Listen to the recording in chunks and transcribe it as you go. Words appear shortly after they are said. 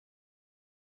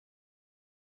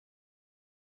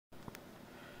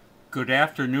Good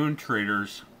afternoon,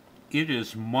 traders. It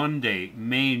is Monday,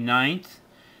 May 9th,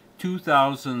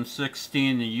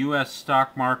 2016. The U.S.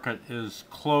 stock market is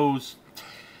closed.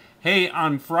 Hey,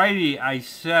 on Friday I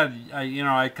said,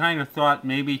 I kind of thought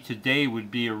maybe today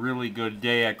would be a really good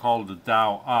day. I called the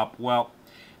Dow up. Well,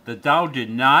 the Dow did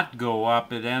not go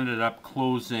up. It ended up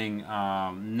closing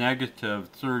negative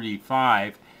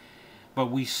 35.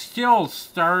 But we still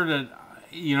started,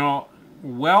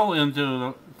 well into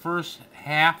the first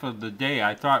half of the day.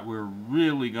 I thought we were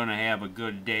really going to have a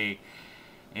good day.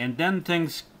 And then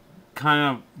things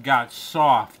kind of got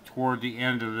soft toward the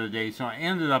end of the day. So it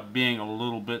ended up being a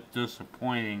little bit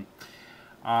disappointing.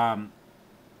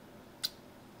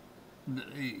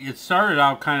 It started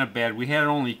out kind of bad. We had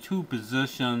only two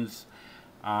positions.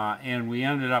 And we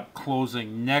ended up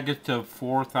closing negative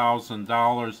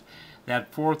 $4,000.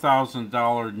 That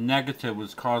 $4,000 negative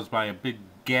was caused by a big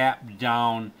gap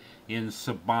down in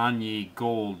Sibanye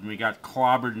Gold. We got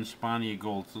clobbered in Sibanye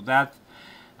Gold. So that,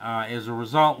 as a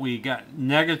result, we got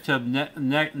negative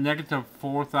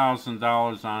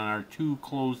 $4,000 on our two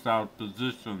closed out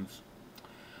positions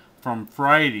from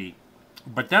Friday.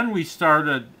 But then we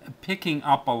started picking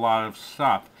up a lot of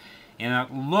stuff, and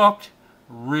it looked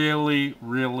really,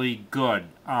 really good.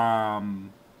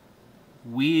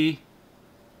 We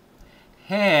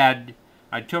had,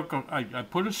 I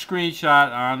put a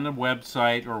screenshot on the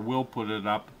website, or we'll put it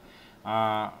up,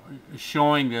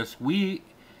 showing this.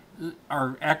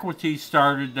 Our equity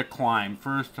started to climb,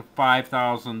 first to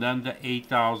 5,000, then to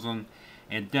 8,000,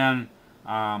 and then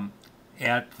about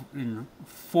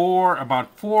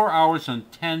 4 hours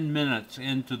and 10 minutes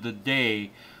into the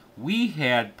day, we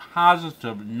had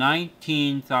positive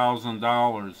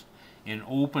 $19,000 in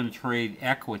open trade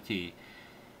equity.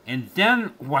 And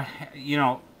then what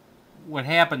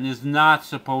happened is not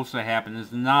supposed to happen.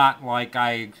 It's not like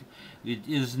it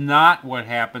is not what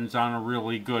happens on a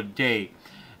really good day.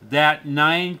 That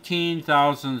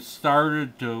 19,000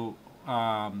 started to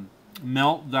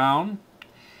melt down,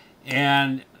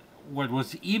 and what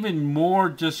was even more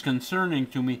disconcerting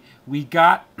to me, we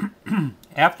got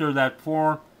after that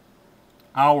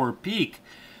 4-hour peak,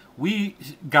 we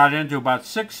got into about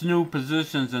 6 new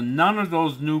positions, and none of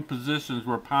those new positions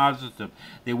were positive.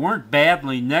 They weren't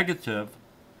badly negative,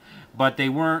 but they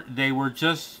were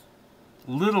just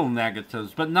little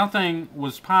negatives, but nothing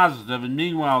was positive. And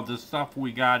meanwhile, the stuff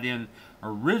we got in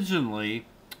originally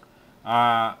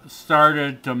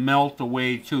started to melt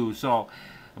away too. So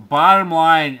bottom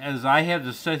line is, I had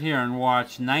to sit here and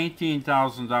watch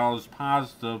 $19,000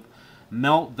 positive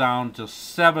melt down to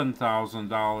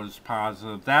 $7,000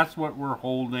 positive. That's what we're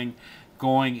holding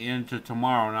going into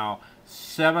tomorrow. Now,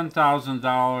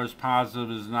 $7,000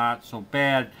 positive is not so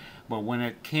bad, but when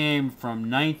it came from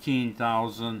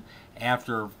 19,000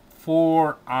 after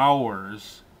 4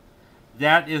 hours,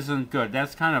 that isn't good.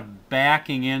 That's kind of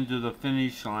backing into the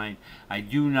finish line. I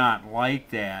do not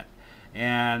like that.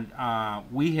 And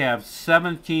we have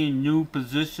 17 new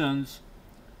positions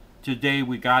today.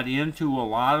 We got into a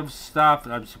lot of stuff.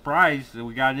 I'm surprised that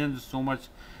we got into so much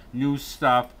new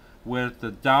stuff with the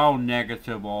Dow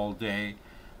negative all day.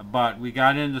 But we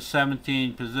got into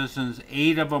 17 positions.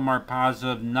 8 of them are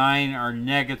positive, 9 are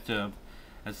negative.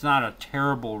 It's not a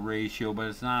terrible ratio, but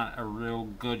it's not a real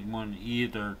good one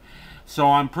either.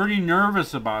 So I'm pretty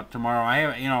nervous about tomorrow. I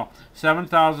have,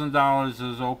 $7,000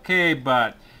 is okay,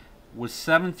 but with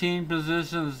 17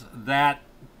 positions, that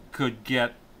could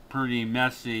get pretty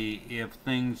messy if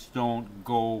things don't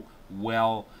go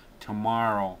well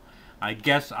tomorrow. I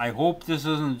hope this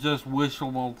isn't just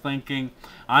wishful thinking.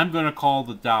 I'm going to call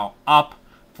the Dow up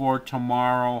for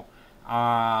tomorrow.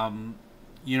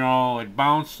 It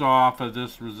bounced off of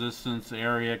this resistance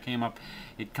area, came up.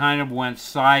 It kind of went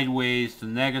sideways to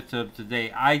negative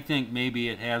today. I think maybe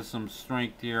it has some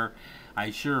strength here.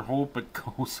 I sure hope it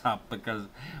goes up, because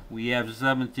we have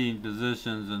 17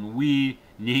 positions and we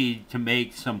need to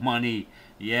make some money.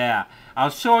 Yeah, I'll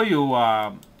show you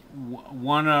I'll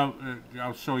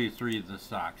show you 3 of the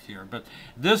stocks here, but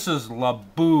this is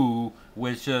Laboo,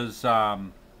 which is the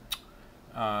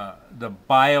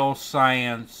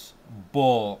bioscience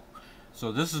bull.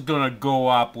 So this is going to go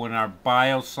up when our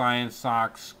bioscience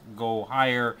stocks go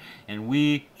higher, and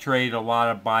we trade a lot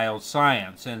of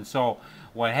bioscience. And so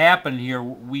what happened here,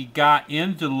 we got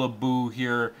into Laboo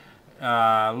here,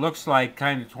 looks like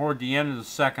kind of toward the end of the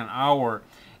second hour,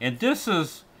 and this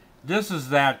is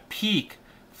that peak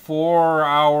 4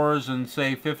 hours and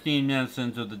say 15 minutes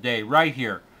into the day, right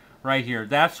here.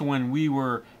 That's when we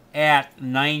were at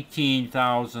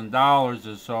 $19,000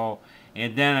 or so,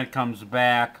 and then it comes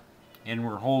back and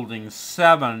we're holding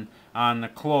 7 on the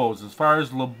close. As far as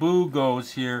Labu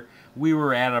goes here, we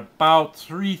were at about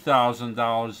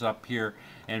 $3,000 up here,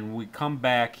 and we come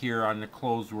back here on the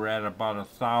close, we're at about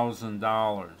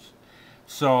 $1,000.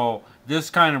 So this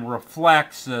kind of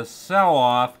reflects the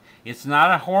sell-off. It's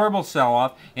not a horrible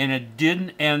sell-off, and it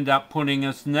didn't end up putting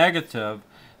us negative,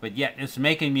 but yet it's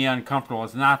making me uncomfortable.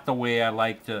 It's not the way I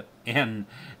like to end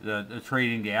the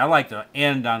trading day. I like to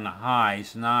end on the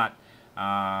highs, not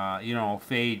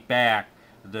fade back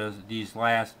these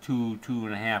last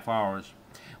 2.5 hours.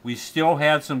 We still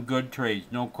had some good trades,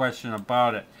 no question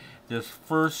about it. This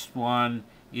first one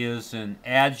is in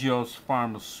Agios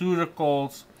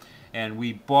Pharmaceuticals, and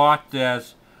we bought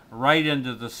this right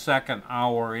into the second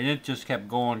hour, and it just kept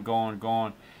going.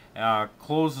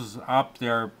 Closes up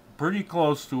there pretty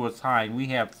close to its high. We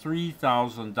have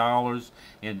 $3,000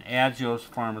 in Agios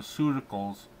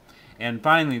Pharmaceuticals. And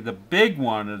finally, the big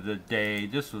one of the day,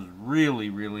 this was really,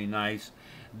 really nice.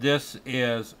 This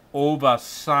is Ova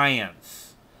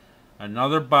Science,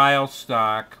 another bio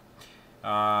stock.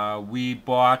 We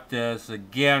bought this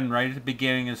again right at the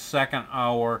beginning of the second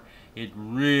hour. It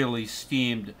really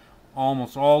steamed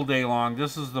almost all day long.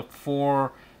 This is the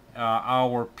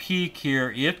 4-hour peak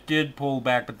here. It did pull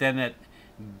back, but then it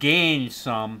gained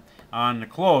some on the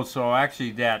close. So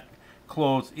actually that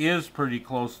close is pretty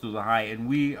close to the high, and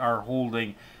we are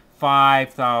holding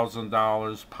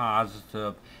 $5,000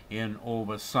 positive in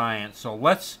Ova Science. So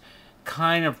let's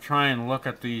kind of try and look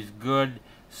at these good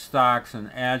stocks and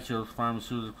Agios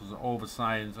Pharmaceuticals, Ova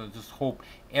Science. I just hope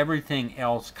everything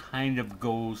else kind of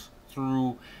goes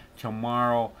through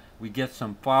tomorrow. We get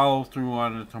some follow through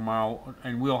on it tomorrow,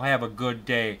 and we'll have a good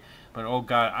day. But oh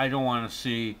God, I don't want to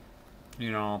see,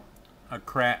 a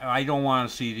crash. I don't want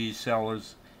to see these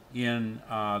sellers in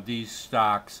these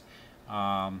stocks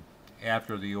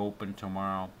after the open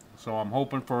tomorrow. So I'm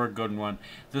hoping for a good one.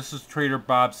 This is Trader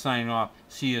Bob signing off.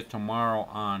 See you tomorrow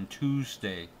on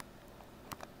Tuesday.